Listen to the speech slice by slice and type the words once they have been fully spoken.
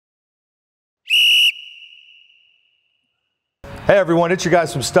Hey everyone, it's your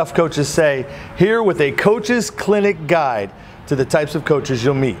guys from Stuff Coaches Say, here with a coach's clinic guide to the types of coaches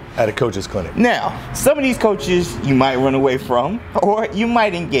you'll meet at a coach's clinic. Now, some of these coaches you might run away from, or you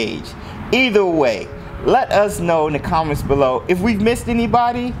might engage. Either way, let us know in the comments below if we've missed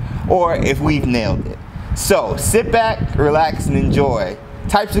anybody or if we've nailed it. So sit back, relax, and enjoy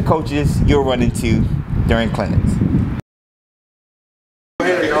types of coaches you'll run into during clinics.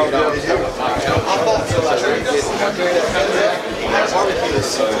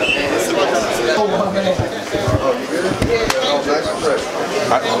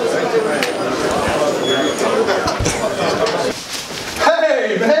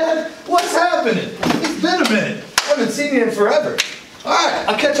 Hey man, what's happening? It's been a minute. I haven't seen you in forever. Alright,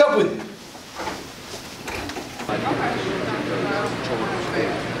 I'll catch up with you.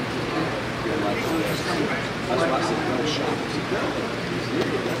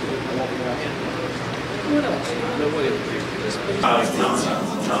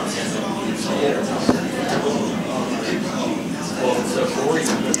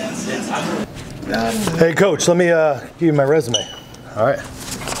 Hey coach, let me give you my resume. All right.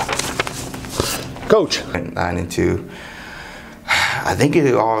 Coach. 9 and 2. I think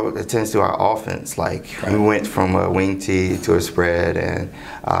it all attends to our offense. Like we went from a wing tee to a spread, and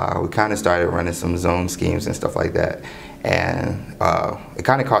we kind of started running some zone schemes and stuff like that. And it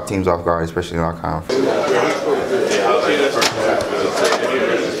kind of caught teams off guard, especially in our conference.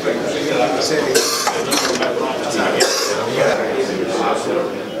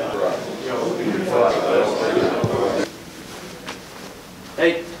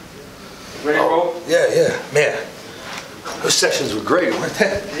 Hey, ready to roll? Yeah, man. Those sessions were great, weren't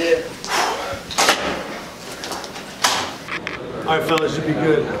they? Yeah. All right, fellas, should be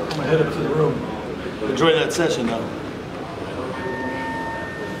good. I'm gonna head up to the room. Enjoy that session, though.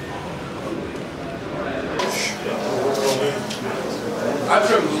 I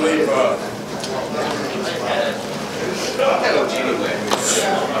couldn't believe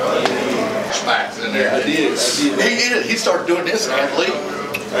Smacks in there. I did. He started doing this and I believe.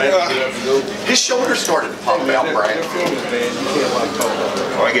 His shoulders started to pop out, Brian.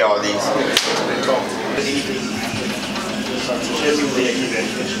 I get all of these.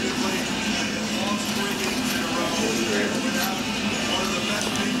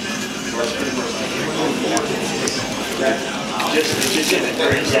 Just in it.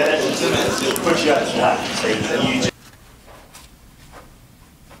 Yeah, that's in it. Push you out flat.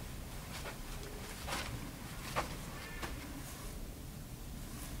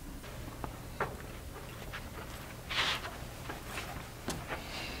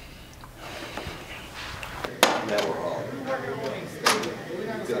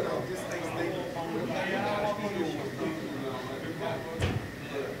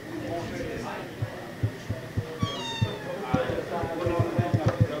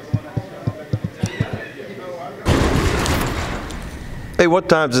 Hey, what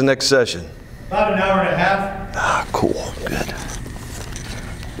time's the next session? About an hour and a half. Ah, cool, good.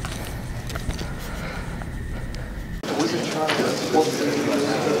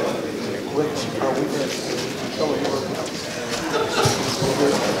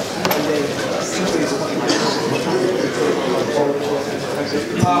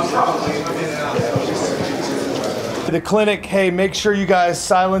 The clinic, hey, make sure you guys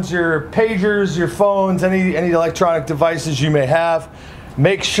silence your pagers, your phones, any electronic devices you may have.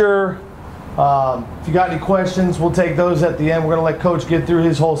 Make sure, if you got any questions, we'll take those at the end. We're gonna let Coach get through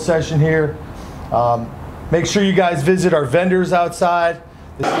his whole session here. Make sure you guys visit our vendors outside.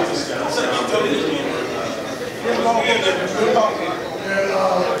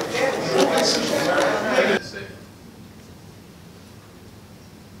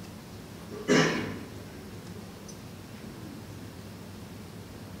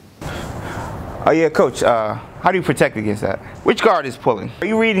 Oh yeah, Coach, how do you protect against that? Which guard is pulling? Are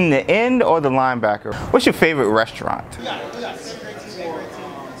you reading the end or the linebacker? What's your favorite restaurant?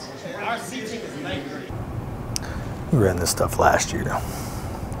 We ran this stuff last year,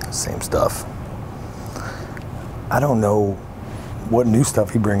 same stuff. I don't know what new stuff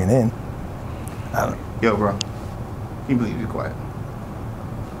he bringing in. I don't know. Yo, bro, you believe you're quiet.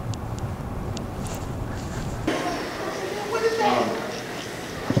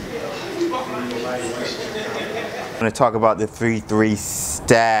 I'm going to talk about the 3-3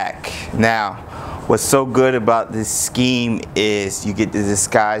 stack. Now, what's so good about this scheme is you get to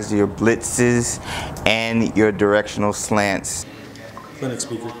disguise your blitzes and your directional slants. Clinic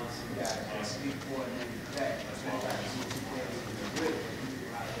speaker.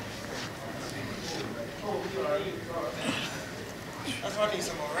 That's why I need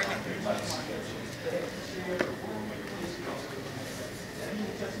some more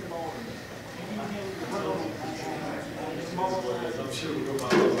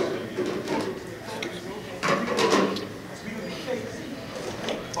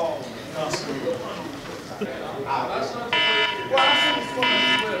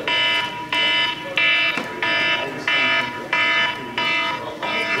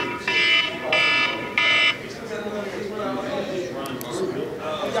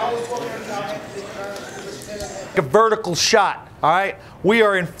A vertical shot, all right? We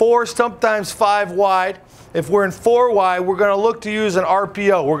are in 4, sometimes 5 wide. If we're in 4 wide, we're gonna look to use an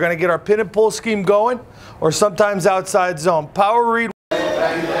RPO. We're gonna get our pin and pull scheme going, or sometimes outside zone. Power read.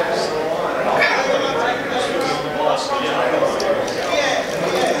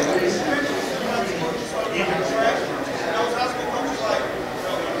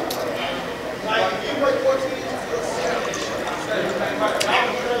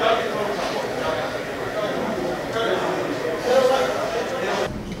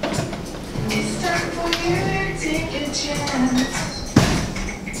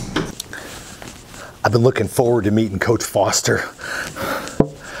 I've been looking forward to meeting Coach Foster.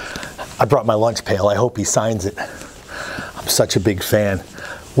 I brought my lunch pail. I hope he signs it. I'm such a big fan.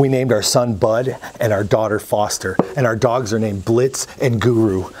 We named our son Bud and our daughter Foster, and our dogs are named Blitz and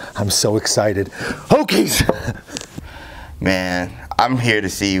Guru. I'm so excited. Hokies! Man, I'm here to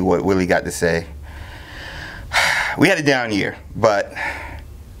see what Willie got to say. We had a down year, but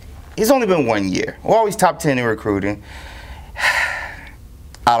it's only been 1 year. We're always top 10 in recruiting.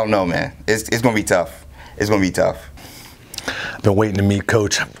 I don't know, man. It's going to be tough. It's going to be tough. I've been waiting to meet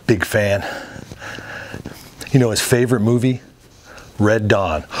Coach. Big fan. You know his favorite movie? Red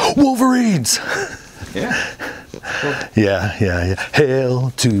Dawn. Wolverines! Yeah. Cool. Yeah. Hail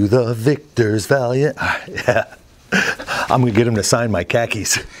to the victors valiant. Yeah. I'm going to get him to sign my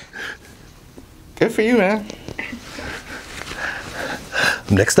khakis. Good for you, man.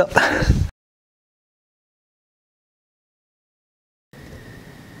 Next up.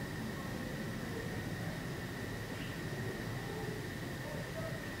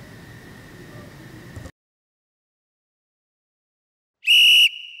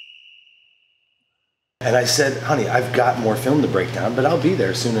 And I said, honey, I've got more film to break down, but I'll be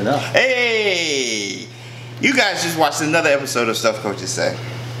there soon enough. Hey! You guys just watched another episode of Stuff Coaches Say.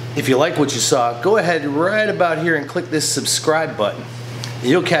 If you like what you saw, go ahead right about here and click this subscribe button.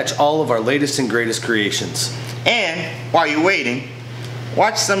 You'll catch all of our latest and greatest creations. And while you're waiting,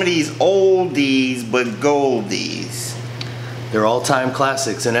 watch some of these oldies but goldies. They're all-time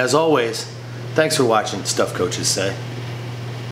classics, and as always, thanks for watching Stuff Coaches Say.